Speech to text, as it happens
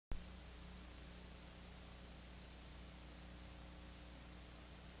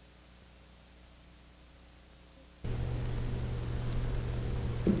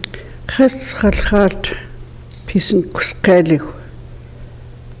Khaskhalt pisen kuskelig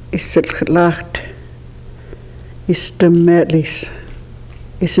iselkhlat istemelis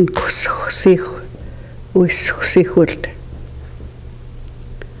isen kusikh uisikhult.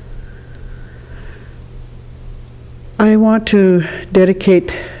 I want to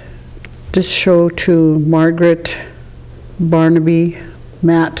dedicate this show to Margaret, Barnaby,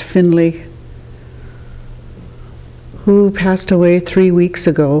 Matt Finley, who passed away 3 weeks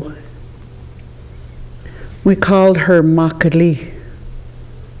ago. We called her Makali.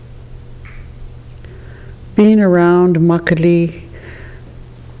 Being around Makali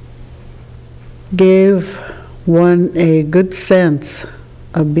gave one a good sense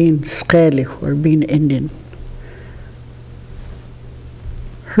of being Salish or being Indian.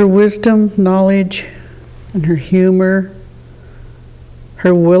 Her wisdom, knowledge, and her humor,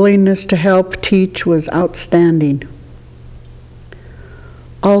 her willingness to help teach was outstanding.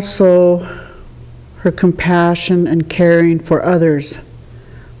 Also, her compassion and caring for others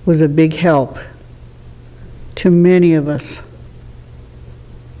was a big help to many of us.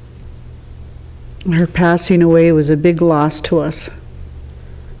 Her passing away was a big loss to us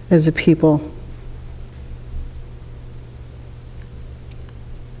as a people.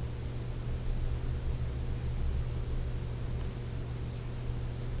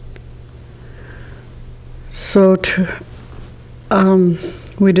 So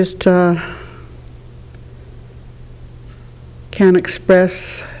we just can't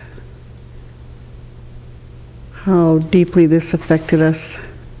express how deeply this affected us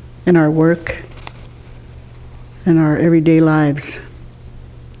in our work and our everyday lives.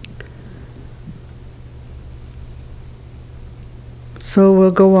 So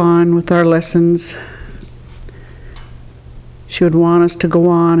we'll go on with our lessons. She would want us to go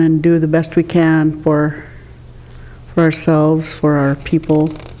on and do the best we can for ourselves, for our people,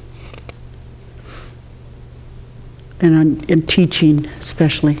 and in teaching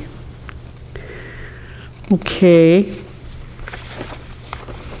especially. Okay.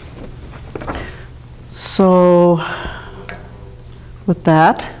 So with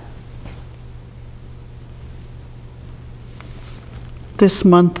that, this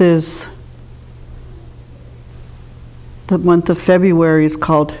month is, the month of February is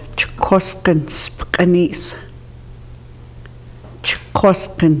called Chikoskan Spkanis.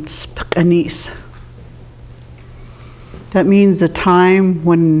 Chikoskan Spkanis. That means the time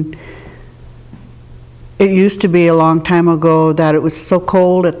when it used to be a long time ago that it was so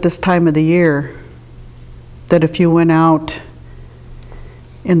cold at this time of the year that if you went out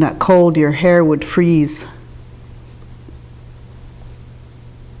in that cold, your hair would freeze.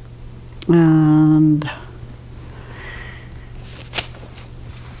 And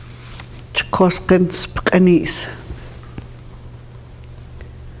Chikoskan Spkanis.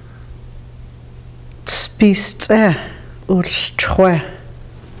 Spiste urschwe.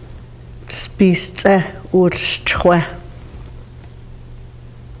 Spiste urschwe.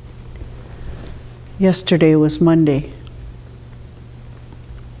 Yesterday was Monday.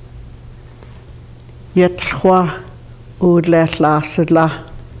 Yetlwa udlet lasedla.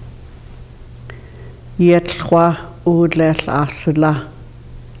 Yetlwa udlet lasedla.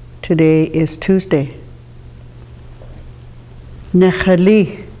 Today is Tuesday.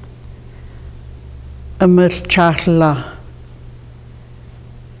 Nechali amir chatla.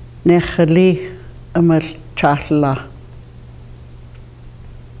 Nechali amir chatla.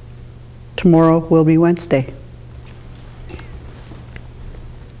 Tomorrow will be Wednesday.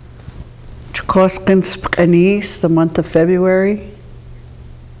 Chikoskan Spkanis, the month of February.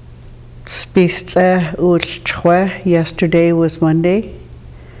 Spiste urchwe, yesterday was Monday.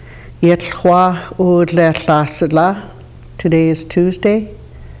 Yetlwa udlet lasedla, today is Tuesday.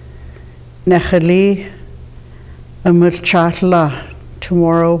 Nechali amir chatla,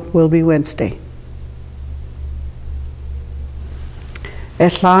 tomorrow will be Wednesday.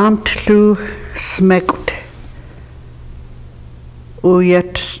 Etlam tlu smekut.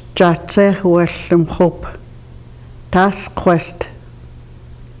 Uyet jatse wellim hope. Das quest.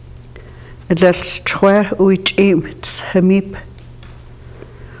 Let's try uich im hamip.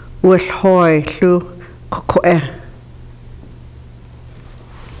 Wel hoi lu kokoe.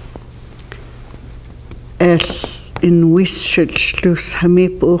 El in wishel slus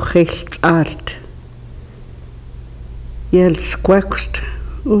hamip uchelt art. Jel squaxt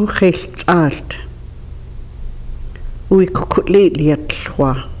uchelt art. Ui kukulit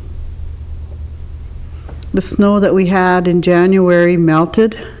yetlwa. The snow that we had in January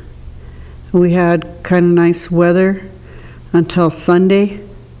melted. We had kind of nice weather until Sunday.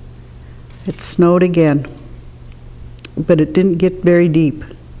 It snowed again, but it didn't get very deep.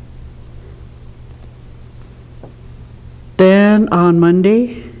 Then on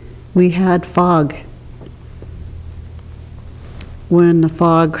Monday, we had fog. When the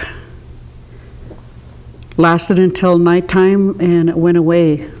fog lasted until nighttime and it went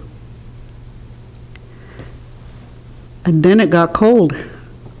away. And then it got cold.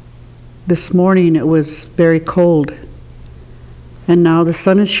 This morning it was very cold. And now the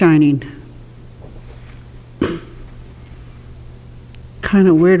sun is shining. Kind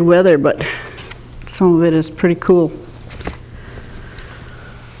of weird weather, but some of it is pretty cool.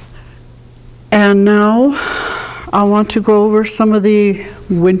 And now I want to go over some of the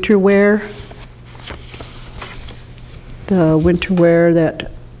winter wear. The winter wear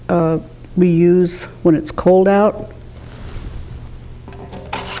that we use when it's cold out.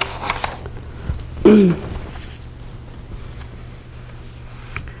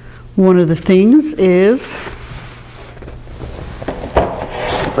 One of the things is,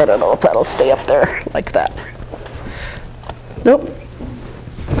 I don't know if that'll stay up there like that. Nope.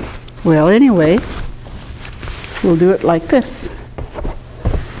 Well, anyway, we'll do it like this.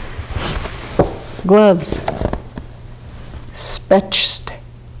 Gloves. Spetched.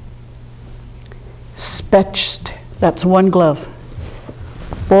 Spetched. That's one glove.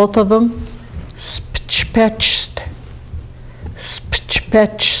 Both of them. Spetched.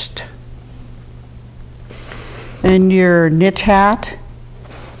 Spetched. And your knit hat.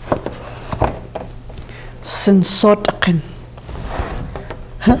 Sinsotken.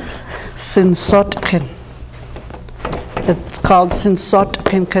 Sinsotken. It's called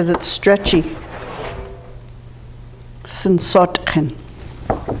sinsotken because it's stretchy. Sinsotken.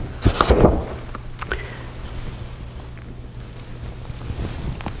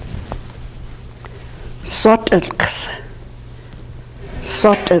 Sotelks.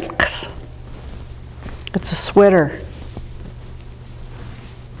 Sotelks. It's a sweater.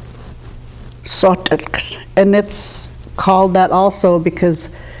 Sotelks. And it's called that also because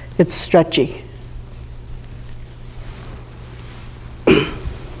it's stretchy.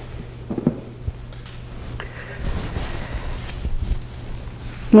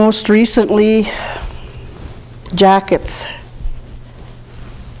 Most recently, jackets.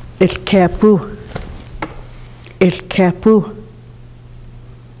 El capu. El capu.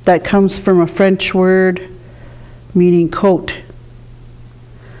 That comes from a French word meaning coat.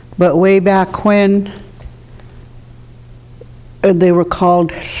 But way back when, they were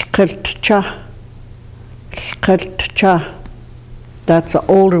called skirtcha. Skirtcha. That's an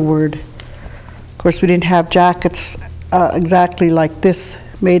older word. Of course, we didn't have jackets exactly like this,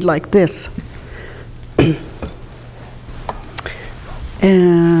 made like this.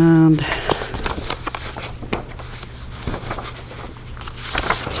 And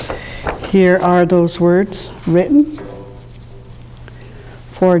here are those words written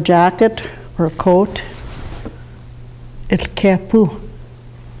for a jacket or a coat. El capu.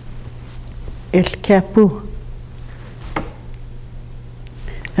 El capu.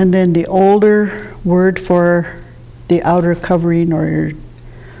 And then the older word for the outer covering or your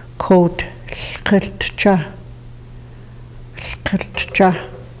coat, skirtcha. Skirtcha.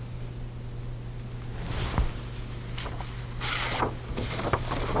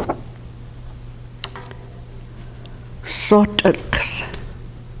 Sotelks.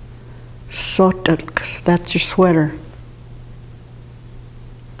 Sotelks. That's your sweater.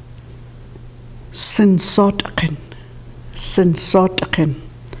 Sinsotken. Sinsotken.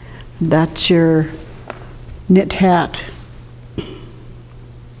 That's your knit hat.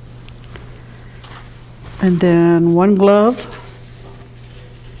 And then one glove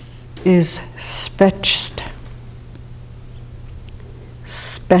is spetched.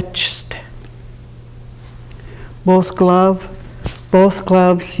 Spetched. Both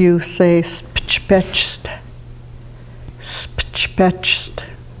gloves you say spetched. Spetched.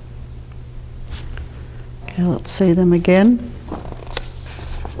 Okay, let's say them again.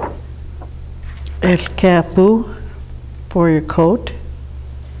 El capu for your coat.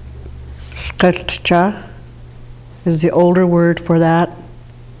 Skirtcha is the older word for that.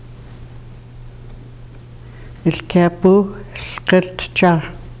 El capu,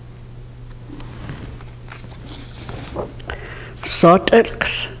 skirtcha.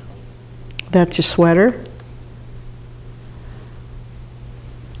 Sotelks, that's your sweater.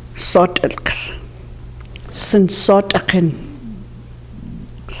 Sotelks. Sinsotken.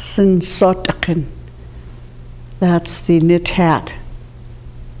 Sinsotken. That's the knit hat.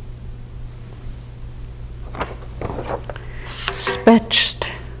 Spetched.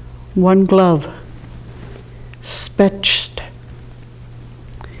 One glove. Spetched.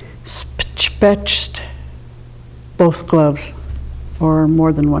 Spetched. Both gloves. Or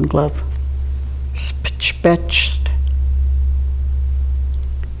more than one glove. Spetched.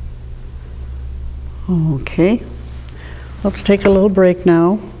 Okay, let's take a little break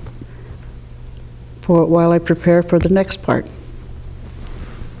now while I prepare for the next part.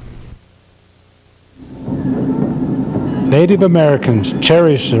 Native Americans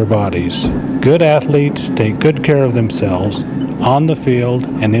cherish their bodies. Good athletes take good care of themselves on the field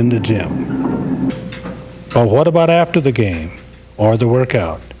and in the gym. But what about after the game or the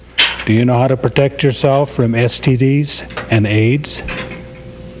workout? Do you know how to protect yourself from STDs and AIDS?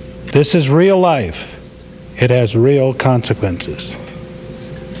 This is real life. It has real consequences.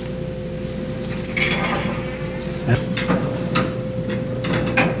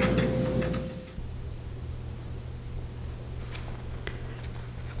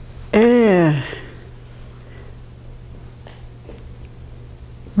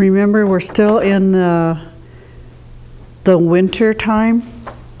 Remember, we're still in the winter time.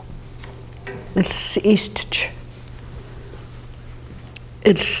 It's east.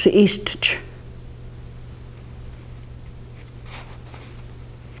 It's east.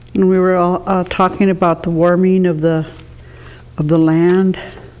 And we were all talking about the warming of the land.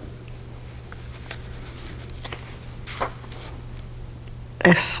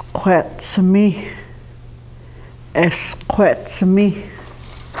 Esquetsami. Esquetsami.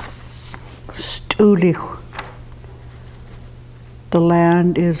 Stulich. The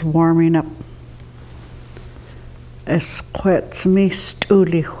land is warming up. Esquetsami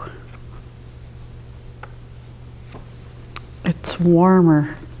stulich. It's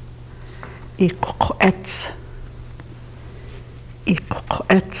warmer. Iquets.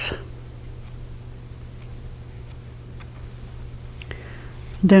 Iquets.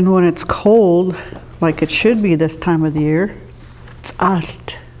 Then when it's cold, like it should be this time of the year, it's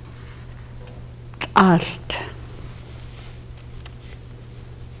alt. It's alt.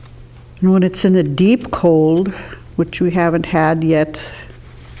 And when it's in the deep cold, which we haven't had yet,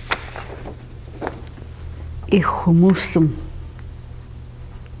 ichumusum.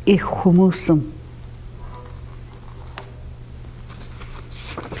 Ichumusum.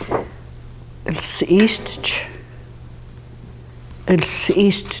 It's east. It's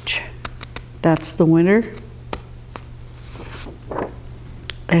east. That's the winter.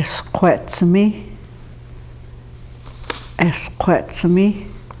 Esquetsami. Esquetsami.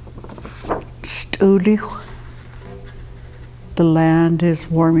 Stulich. The land is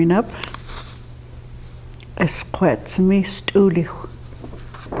warming up. Esquetsami stulich.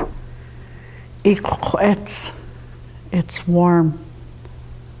 Iquets. It's warm.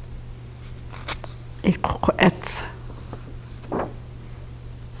 Iquets.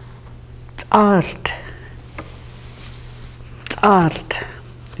 It's art. It's art.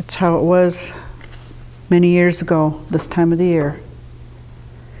 It's how it was many years ago, this time of the year.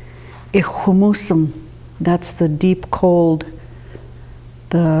 Ichumusum. That's the deep cold,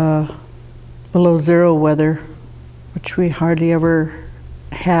 the below zero weather, which we hardly ever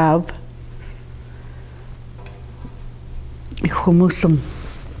have. Ichumusum.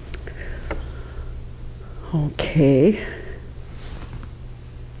 Okay.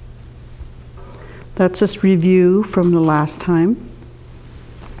 That's just review from the last time.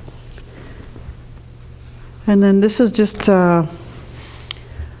 And then this is just to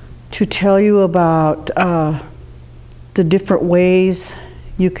tell you about the different ways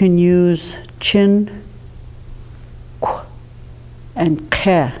you can use chin, k, and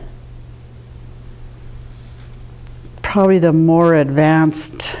ke. Probably the more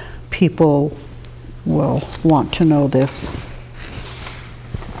advanced people will want to know this.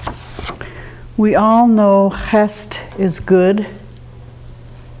 We all know chest is good.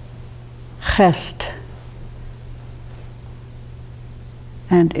 Chest.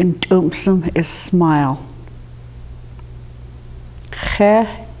 And intumsum is smile.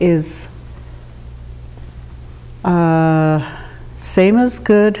 Che is same as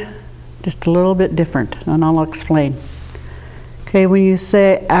good, just a little bit different, and I'll explain. Okay, when you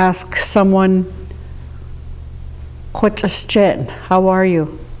say, ask someone, "Kwatsaschen," how are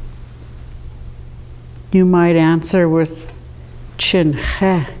you? You might answer with chin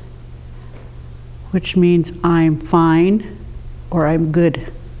che, which means I'm fine or I'm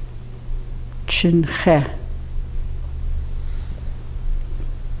good. Chin che.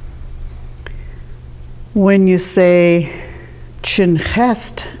 When you say chin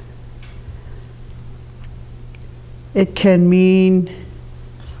chest, it can mean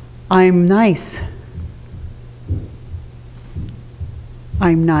I'm nice.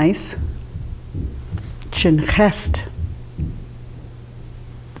 I'm nice. Chin chest.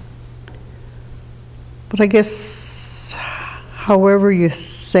 But I guess however you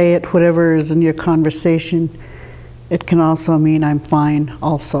say it, whatever is in your conversation, it can also mean I'm fine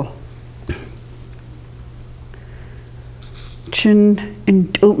also. Chin in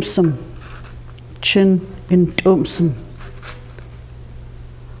doomsum. Chin in doomsum.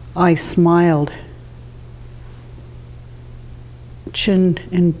 I smiled. Chin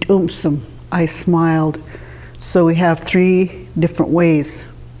in doomsum. I smiled. So we have 3 different ways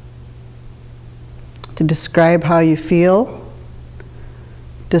to describe how you feel,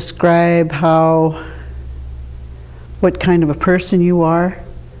 describe what kind of a person you are,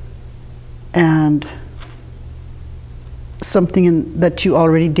 and something that you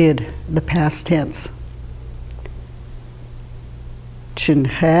already did, the past tense. Chin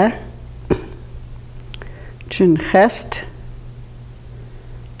he, chin hest,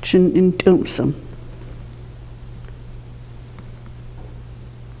 chin in doomsum.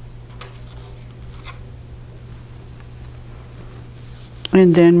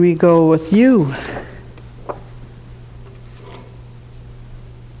 And then we go with you.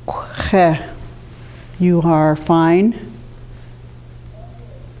 You are fine.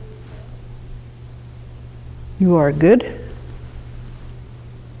 You are good.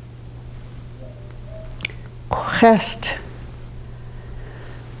 Khest,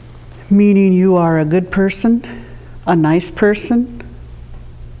 meaning you are a good person, a nice person.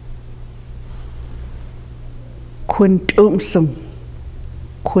 Quintumsum,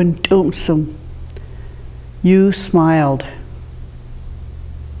 quintumsum, you smiled.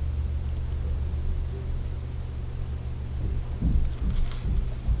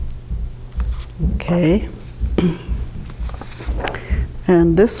 Okay.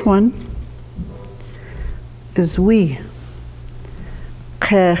 And this one is we.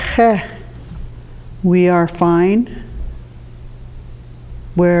 We are fine.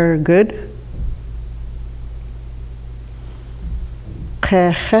 We're good.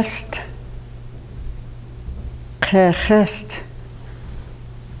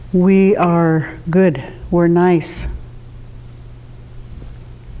 We are good. We're nice.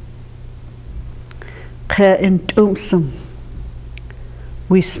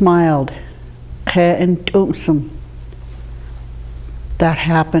 We smiled. That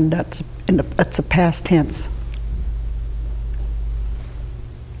happened. That's a past tense.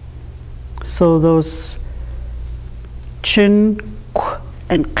 So those chin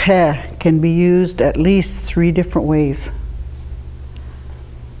and can be used at least 3 different ways.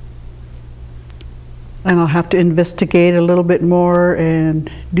 And I'll have to investigate a little bit more and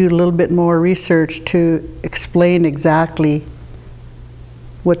do a little bit more research to explain exactly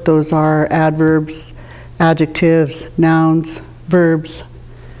what those are: adverbs, adjectives, nouns, verbs.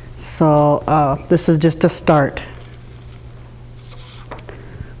 So this is just a start.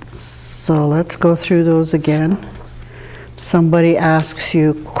 So let's go through those again. Somebody asks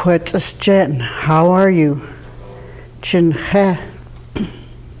you, "Quetzas Jen, how are you?" Chin he.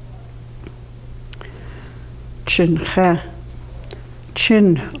 Chin he.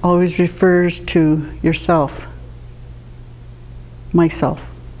 Chin always refers to yourself.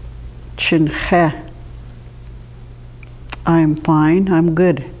 Myself. Chin he. I'm fine, I'm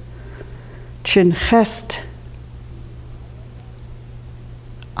good. Chin hest.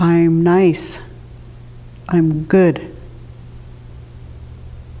 I'm nice. I'm good.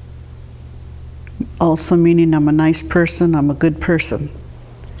 Also meaning I'm a nice person, I'm a good person.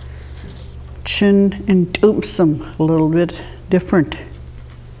 Chin and doomsum, a little bit different.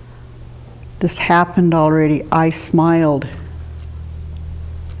 This happened already. I smiled.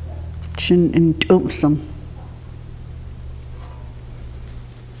 Chin and doomsum.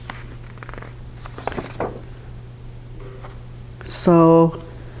 So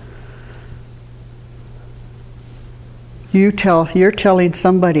you're telling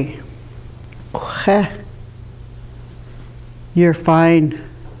somebody, you're fine.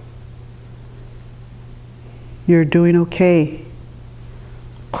 You're doing okay.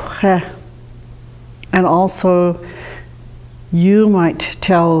 And also, you might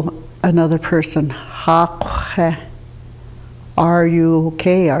tell another person, are you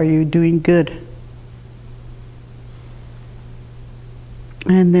okay? Are you doing good?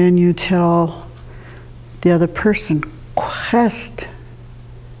 And then you tell the other person,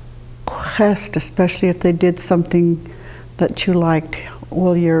 especially if they did something that you liked.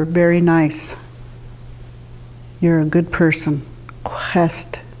 Well, you're very nice. You're a good person.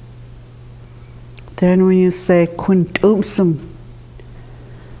 Then when you say quintumsum,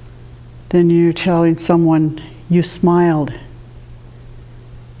 then you're telling someone, you smiled.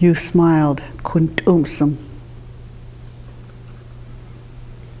 You smiled. Quintumsum.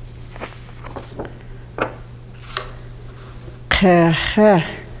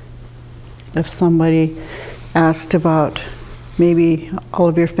 If somebody asked about maybe all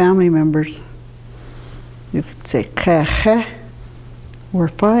of your family members, you could say we're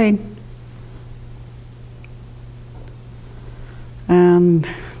fine. And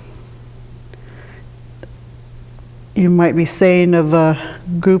you might be saying of a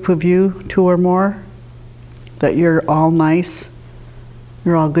group of you, 2 or more, that you're all nice,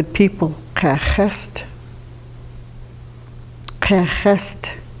 you're all good people. Kachest.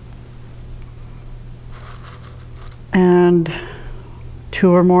 Kachest. And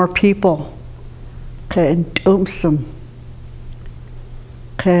 2 or more people. K'entumsum.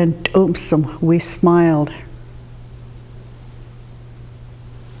 K'entumsum. We smiled.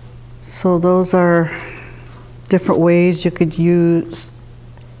 So those are different ways you could use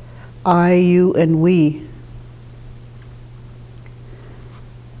I, you, and we.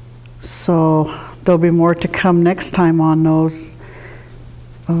 So there'll be more to come next time on those.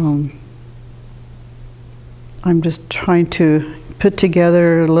 I'm just trying to put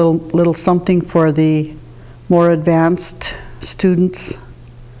together a little something for the more advanced students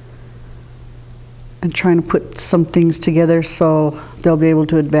and trying to put some things together so they'll be able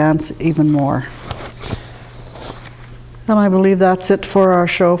to advance even more. And I believe that's it for our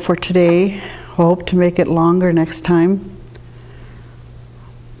show for today. Hope to make it longer next time.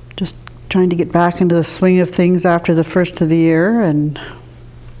 Just trying to get back into the swing of things after the first of the year, and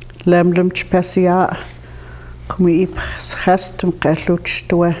lemdum chpesia kumi ip khastum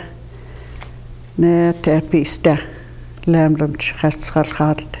qatluchtua ne te pista lemdum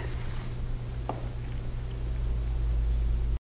chkhast